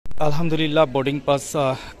Alhamdulillah, boarding pass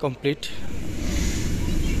complete.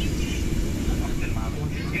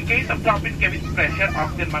 In case of drop in cabin pressure,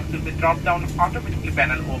 oxygen mask will be dropped down automatically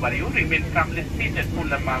panel over you. Remain firmly seated, pull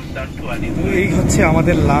the mask down to a new. এই হচ্ছে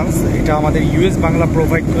আমাদের lunch, এটা আমাদের US Bangla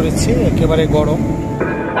provide করেছে, একেবারে গরম।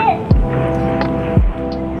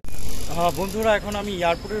 বন্ধুরা, এখন আমি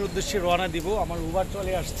এয়ারপোর্টের উদ্দেশ্যে রওনা দিব। আমার উবার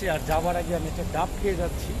চলে আসছে, আর যাবার আগে আমি একটা ডাব খেয়ে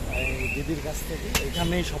যাচ্ছি দিদির কাছ থেকে।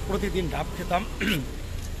 এখানে সব প্রতিদিন ডাব খেতাম,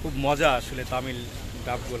 খুব মজা আসলে তামিল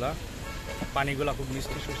ডাবগুলা, পানিগুলা খুব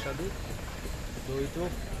মিষ্টি সুস্বাদু। তো এই তো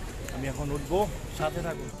আমি এখন উঠবো, সাথে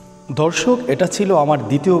থাকুন। দর্শক, এটা ছিল আমার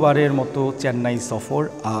দ্বিতীয়বারের মতো চেন্নাই সফর,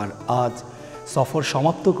 আর আজ সফর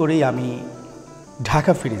সমাপ্ত করেই আমি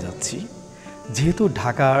ঢাকা ফিরে যাচ্ছি। যেহেতু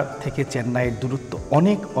ঢাকা থেকে চেন্নাইয়ের দূরত্ব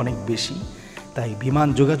অনেক অনেক বেশি, তাই বিমান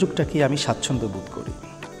যোগাযোগটাকে আমি স্বাচ্ছন্দ্য বোধ করি,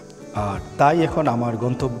 আর তাই এখন আমার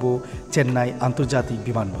গন্তব্য চেন্নাই আন্তর্জাতিক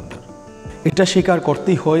বিমানবন্দর। এটা স্বীকার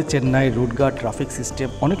করতেই হয়, চেন্নাইয়ের রুটঘাট ট্রাফিক সিস্টেম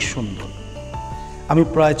অনেক সুন্দর। আমি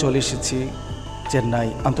প্রায় চলে এসেছি চেন্নাই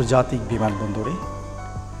আন্তর্জাতিক বিমানবন্দরে।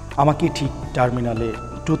 আমাকে ঠিক টার্মিনালে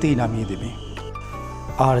 2তেই নামিয়ে দেবে।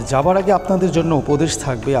 আর যাবার আগে আপনাদের জন্য উপদেশ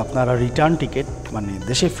থাকবে, আপনারা রিটার্ন টিকিট মানে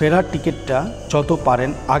দেশে ফেরার টিকিটটা যত পারেন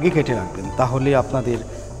আগে কেটে রাখবেন, তাহলে আপনাদের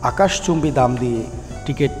আকাশচুম্বী দাম দিয়ে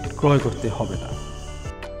টিকিট ক্রয় করতে হবে না।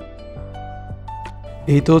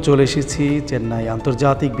 এই তো চলে এসেছি চেন্নাই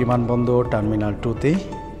আন্তর্জাতিক বিমানবন্দর টার্মিনাল 2তে।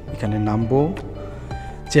 এখানে নামবো,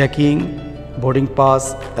 চেকিং, বোর্ডিং পাস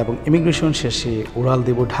এবং ইমিগ্রেশন শেষে উড়াল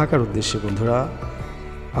দেব ঢাকার উদ্দেশ্যে বন্ধুরা।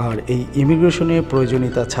 আর এই ইমিগ্রেশনের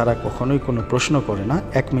প্রয়োজনীয়তা ছাড়া কখনোই কোনো প্রশ্ন করে না।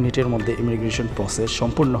 1 মিনিটের মধ্যে ইমিগ্রেশন প্রসেস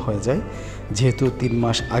সম্পূর্ণ হয়ে যায়। যেহেতু 3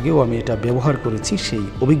 মাস আগেও আমি এটা ব্যবহার করেছি, সেই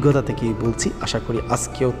অভিজ্ঞতা থেকেই বলছি, আশা করি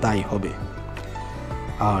আজকেও তাই হবে।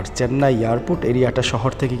 আর চেন্নাই এয়ারপোর্ট এরিয়াটা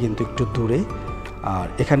শহর থেকে কিন্তু একটু দূরে, আর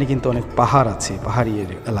এখানে কিন্তু অনেক পাহাড় আছে, পাহাড়ি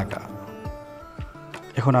এলাকা।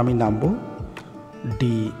 এখন আমি নামবো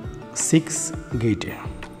D6 গেটে।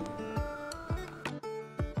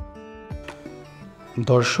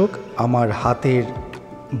 দর্শক, আমার হাতের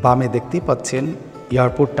বামে দেখতে পাচ্ছেন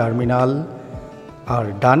এয়ারপোর্ট টার্মিনাল, আর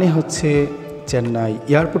ডানে হচ্ছে চেন্নাই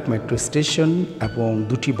এয়ারপোর্ট মেট্রো স্টেশন এবং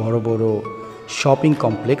 2টি বড় বড় শপিং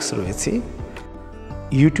কমপ্লেক্স রয়েছে।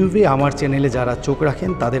 ইউটিউবে আমার চ্যানেলে যারা চোখ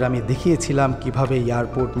রাখেন তাদের আমি দেখিয়েছিলাম কিভাবে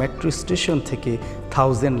এয়ারপোর্ট মেট্রো স্টেশন থেকে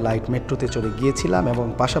 1000 লাইট মেট্রোতে চলে গিয়েছিলাম, এবং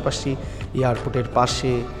পাশাপাশি এয়ারপোর্টের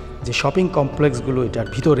পাশে যে শপিং কমপ্লেক্সগুলো, এটার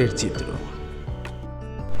ভিতরের চিত্র।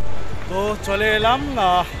 তো চলে এলাম,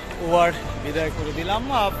 ওয়ার্ড বিদায় করে দিলাম।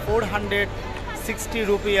 460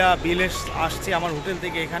 রুপিয়া বিল আসছে আমার হোটেল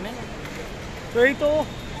থেকে এখানে। তো এই তো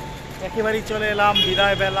একেবারেই চলে এলাম,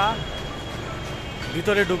 বিদায় বেলা।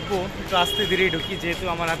 ভিতরে ঢুকবো, একটু আস্তে ধীরেই ঢুকি, যেহেতু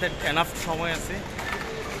আমার হাতে এনাফ সময় আছে।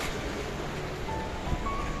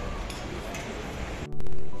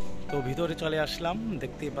 তো ভিতরে চলে আসলাম,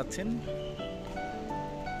 দেখতেই পাচ্ছেন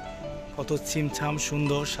কত ছিমছাম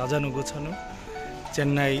সুন্দর সাজানো গোছানো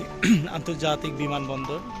চেন্নাই আন্তর্জাতিক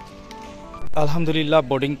বিমানবন্দর। আলহামদুলিল্লাহ,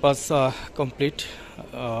 বোর্ডিং পাস কমপ্লিট।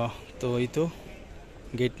 তো এই তো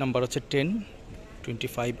গেট নাম্বার হচ্ছে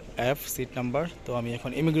 1025F সিট নাম্বার। তো আমি এখন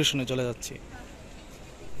ইমিগ্রেশনে চলে যাচ্ছি।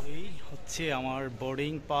 এই হচ্ছে আমার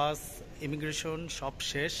বোর্ডিং পাস, ইমিগ্রেশন সব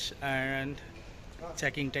শেষ, অ্যান্ড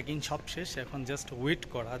চেকিং সব শেষ। এখন জাস্ট ওয়েট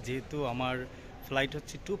করা, যেহেতু আমার ফ্লাইট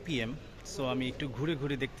হচ্ছে 2 PM। সো আমি একটু ঘুরে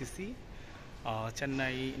ঘুরে দেখতেছি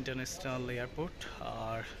চেন্নাই ইন্টারন্যাশনাল এয়ারপোর্ট।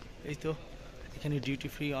 আর এই তো এখানে ডিউটি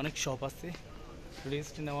ফ্রি অনেক শপ আছে,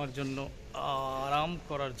 রেস্ট নেওয়ার জন্য, আরাম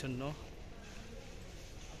করার জন্য।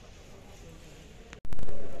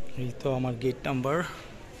 এই তো আমার gate number,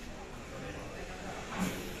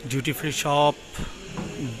 duty free shop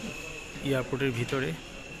এয়ারপোর্টের ভিতরে।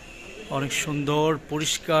 অনেক সুন্দর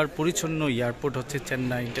পরিষ্কার পরিচ্ছন্ন এয়ারপোর্ট হচ্ছে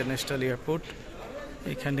চেন্নাই ইন্টারন্যাশনাল এয়ারপোর্ট।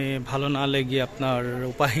 এখানে ভালো না লেগে আপনার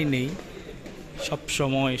উপায় নেই, সব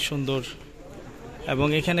সময় সুন্দর, এবং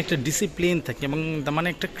এখানে একটা ডিসিপ্লিন থাকে, এবং মানে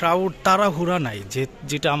একটা ক্রাউড তাড়াহুড়া নাই,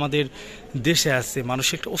 যেটা আমাদের দেশে আছে।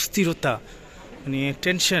 মানুষের একটা অস্থিরতা, মানে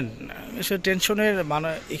টেনশন, সে টেনশনের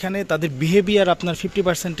মানে এখানে তাদের বিহেভিয়ার আপনার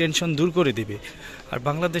 50% টেনশন দূর করে দেবে। আর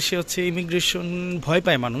বাংলাদেশে হচ্ছে ইমিগ্রেশন ভয়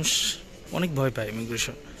পায় মানুষ, অনেক ভয় পায়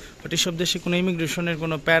ইমিগ্রেশন, বাট এসব দেশে কোনো ইমিগ্রেশনের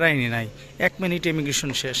কোনো প্যারাইনি নাই, 1 মিনিটে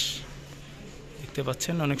ইমিগ্রেশন শেষ। দেখতে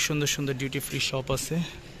পাচ্ছেন অনেক সুন্দর সুন্দর ডিউটি ফ্রি শপ আছে।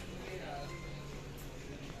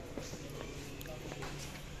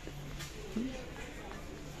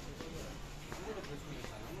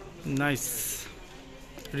 নাইস,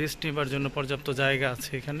 রেস্ট নেবার জন্য পর্যাপ্ত জায়গা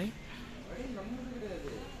আছে এখানে।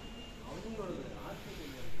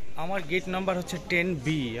 আমার গেট নাম্বার হচ্ছে 10B,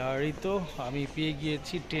 আর এই তো আমি পেয়ে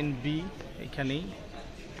গিয়েছি 10B এখানেই।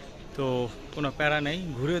 তো কোনো প্যারা নেই,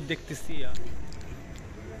 ঘুরেও দেখতেছি।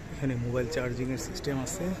 এখানে মোবাইল চার্জিং এর সিস্টেম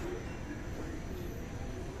আছে।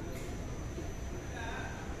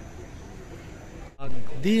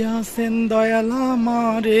 দিয়াছেন দয়ালা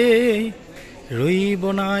মারে, রইব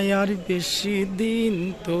না আর বেশি দিন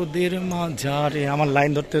তোদের মাঝারে। আমার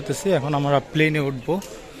লাইন ধরতে হতেছে, এখন আমরা প্লেনে উঠবো।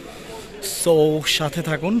 সো সাথে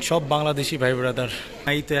থাকুন সব বাংলাদেশি ভাই ব্রাদার।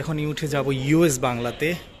 এই তো এখনই উঠে যাব ইউএস বাংলাতে।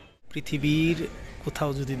 পৃথিবীর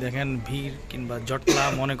কোথাও যদি দেখেন ভিড় কিংবা জটলা,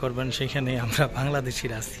 মনে করবেন সেখানে আমরা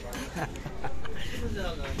বাংলাদেশিরা আছি।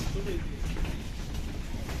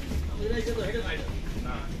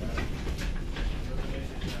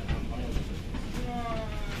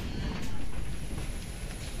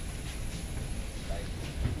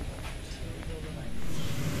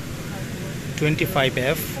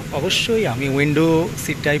 25F অবশ্যই আমি উইন্ডো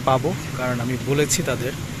সিটটাই পাবো, কারণ আমি বলেছি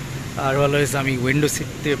তাদের। আর অলওয়েজ আমি উইন্ডো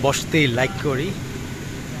সিটে বসতেই লাইক করি।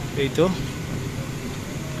 এই তো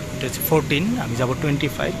এটা হচ্ছে 14, আমি যাব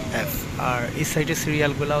 25F। আর এই সাইডে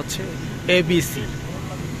সিরিয়ালগুলো হচ্ছে ABC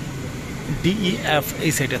DEF,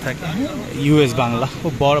 এই সাইডে থাকে। ইউএস বাংলা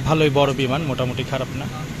খুব বড়, ভালোই বড় বিমান, মোটামুটি খারাপ না।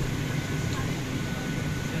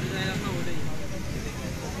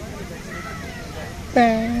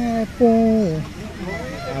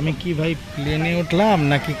 আমি কি ভাই প্লেনে উঠলাম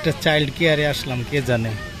নাকি একটা চাইল্ড কেয়ারে আসলাম কে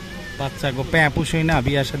জানে। বাচ্চা গো প্যাঁপুস হই না,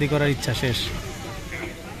 বিয়ে শাদী করার ইচ্ছা শেষ।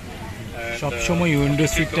 সবসময় উইন্ডো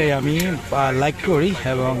সিটটাই আমি লাইক করি,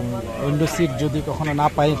 এবং উইন্ডো সিট যদি কখনো না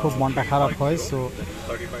পাই খুব মনটা খারাপ হয়। সো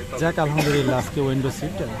যাক, আলহামদুলিল্লাহ আজকে উইন্ডো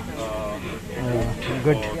সিট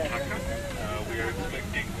গুড।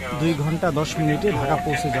 2 ঘন্টা 10 মিনিটে ঢাকা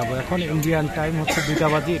পৌঁছে যাব। এখন ইন্ডিয়ান টাইম হচ্ছে 2টা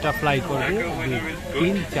বাজে, এটা ফ্লাই করবে 2,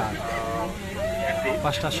 3, 4,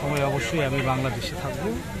 5টার সময় অবশ্যই আমি বাংলাদেশে থাকবো।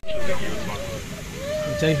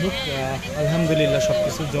 যাই হোক, আলহামদুলিল্লাহ সব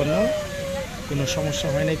কিছুর জন্য কোনো সমস্যা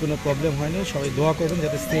হয় নাই, কোনো প্রবলেম হয়নি। সবাই দোয়া করবেন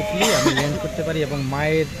যাতে সেফলি আমি ল্যান্ড করতে পারি এবং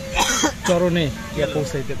মায়ের চরণে গিয়ে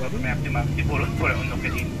পৌঁছাইতে পারি।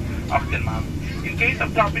 In case of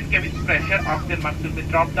drop in cabin pressure, oxygen mask will be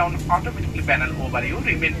dropped down automatically panel over you.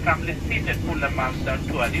 Remain firmly seated, pull the mask down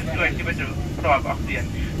toward you to activate the flow of oxygen.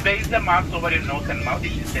 Place the mask over your nose and mouth.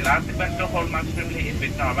 It is the last sequence to hold mask firmly in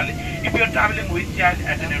with normally. If you are traveling with child,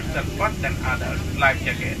 attend yourself first then others. Life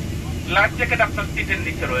jacket. Life jacket আপনার সিটের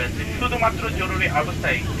নিচে রয়েছে। শুধুমাত্র জরুরি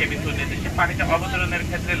অবস্থায় cabin নির্দেশে পানিতে অবতরণের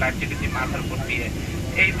ক্ষেত্রে লাইফ জ্যাকেটটি মাথার উপর দিয়ে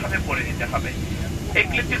এইভাবে পরে নিতে হবে। এই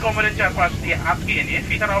ক্লিপটি কোমরের চারপাশ দিয়ে আটকিয়ে নিয়ে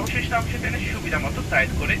ফিতার অবশিষ্ট অংশে টেনে সুবিধা মতো সাইড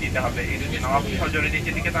করে দিতে হবে। এই দুটি নব সজোরে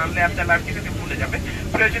নিচের দিকে টানলে আপনার লাইফ জ্যাকেটটি খুলে যাবে।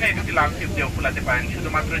 প্রয়োজনে এই দুটি লাইফ টিপ দিয়েও খোলাতে পারেন।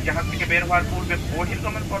 শুধুমাত্র জাহাজ থেকে বের হওয়ার পূর্বে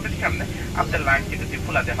বহির্গমন পথের সামনে আপনার লাইফ জ্যাকেটটি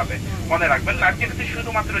খোলাতে হবে। মনে রাখবেন, লাইফ জ্যাকেটটি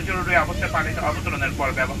শুধুমাত্র জরুরি অবস্থায় পানিতে অবতরণের পর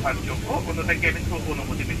ব্যবহারযোগ্য, অন্যথায় কেবিন ক্রু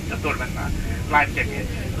অনুমতি ব্যতীত ধরবেন না। Life jacket.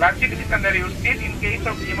 Life jacket is under your seat in case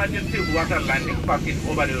of emergency water landing passing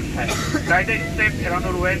over your head. Tie the strap around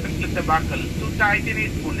your waist and clip the buckle. To tighten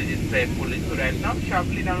it, pull the strap. Pull it to right now,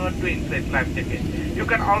 sharply downward to inflate life jacket. You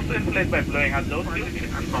can also inflate by blowing out those direction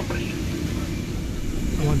and compression.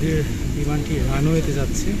 আমাদের বিমানটি রানওয়েতে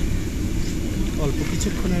যাচ্ছে, অল্প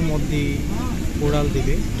কিছুক্ষণের মধ্যেই ওড়াল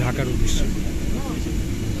দিবে ঢাকার উদ্দেশ্যে।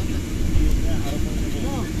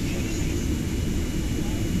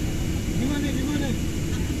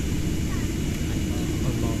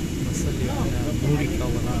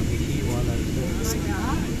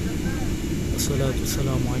 الصلاة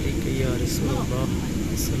والسلام عليك يا رسول الله،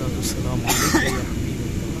 الصلاة والسلام عليك يا حبيب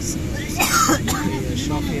الله، الصلاة والسلام عليك يا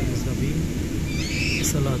شافي المذنبين،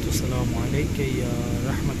 الصلاة والسلام عليك يا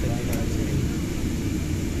رحمة للعالمين।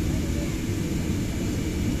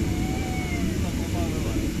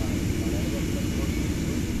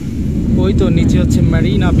 ওই তো নিচে হচ্ছে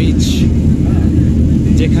মেরিনা বিচ,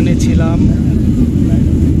 যেখানে ছিলাম।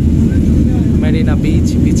 মেরিনা বিচ,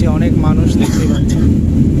 বিচে অনেক মানুষ দেখতে পাচ্ছেন।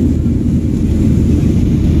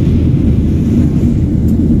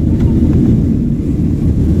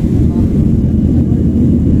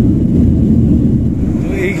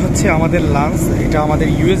 এই হচ্ছে আমাদের লাঞ্চ। এটা আমাদের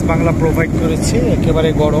ইউএস বাংলা প্রোভাইড করেছে, একেবারে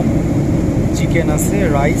গরম চিকেন আছে,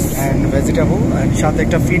 রাইস অ্যান্ড ভেজিটেবল, অ্যান্ড সাথে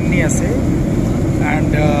একটা ফিরনি আছে,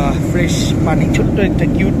 অ্যান্ড ফ্রেশ পানি, ছোট্ট একটা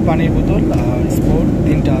কিউট পানির বোতল, স্পোর্ট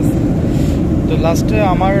 3টা আছে। তো লাস্টে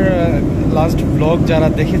আমার লাস্ট ব্লগ যারা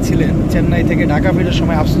দেখেছিলেন, চেন্নাই থেকে ঢাকা ফেরার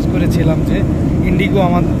সময় আফসোস করেছিলাম যে ইন্ডিগো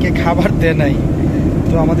আমাদেরকে খাবার দেয় নাই।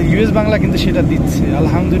 তো আমাদের ইউএস বাংলা কিন্তু সেটা দিচ্ছে।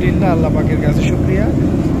 আলহামদুলিল্লাহ, আল্লাহ পাকের কাছে শুকরিয়া।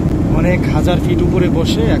 অনেক 1000 ফিট উপরে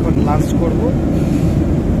বসে এখন লাঞ্চ করব।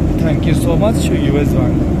 Thank you so much US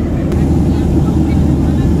Bangla.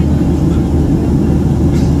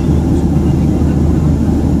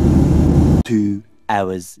 2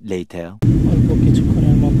 hours later. অল্প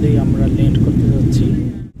কিছুক্ষণের মধ্যেই আমরা ল্যান্ড করতে যাচ্ছি।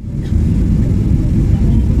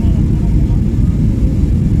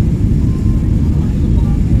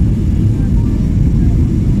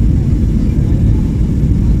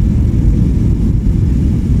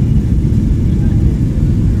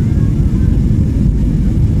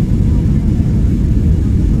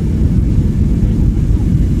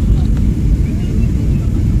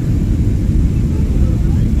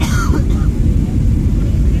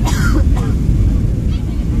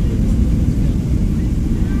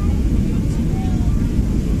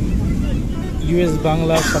 ইউএস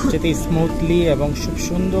বাংলার সবচেয়ে স্মুথলি এবং খুব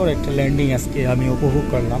সুন্দর একটা ল্যান্ডিং আজকে আমি উপভোগ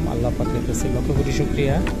করলাম। আল্লাহ পাকের কাছে লক্ষ কোটি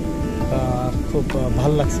শুকরিয়া। খুব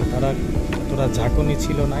ভালো লাগছে, তারা এতটা ঝাঁকুনি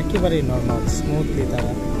ছিল না, একেবারেই নর্মাল স্মুথলি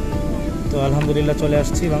তারা। তো আলহামদুলিল্লাহ চলে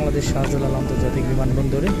আসছি বাংলাদেশ শাহজালাল আন্তর্জাতিক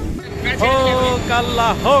বিমানবন্দরে। হোক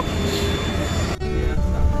আল্লাহ হোক।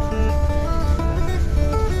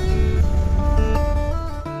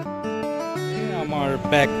 আমার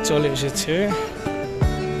ব্যাগ চলে এসেছে,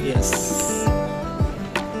 ইয়েস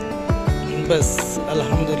বাস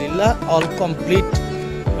আলহামদুলিল্লাহ অল কমপ্লিট।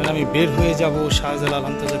 আমি বের হয়ে যাব শাহজালাল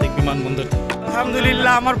আন্তর্জাতিক বিমানবন্দর থেকে।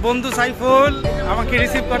 আলহামদুলিল্লাহ আমার বন্ধু সাইফুল আমাকে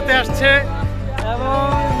রিসিভ করতে আসছে এবং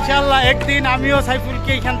ইনশাআল্লাহ একদিন আমিও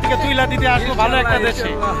সাইফুলকে এখান থেকে তুইলা দিতে আসবো ভালো একটা দেশে।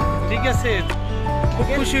 ঠিক আছে, খুব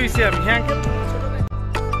খুশি হয়েছি আমি। হ্যাঁ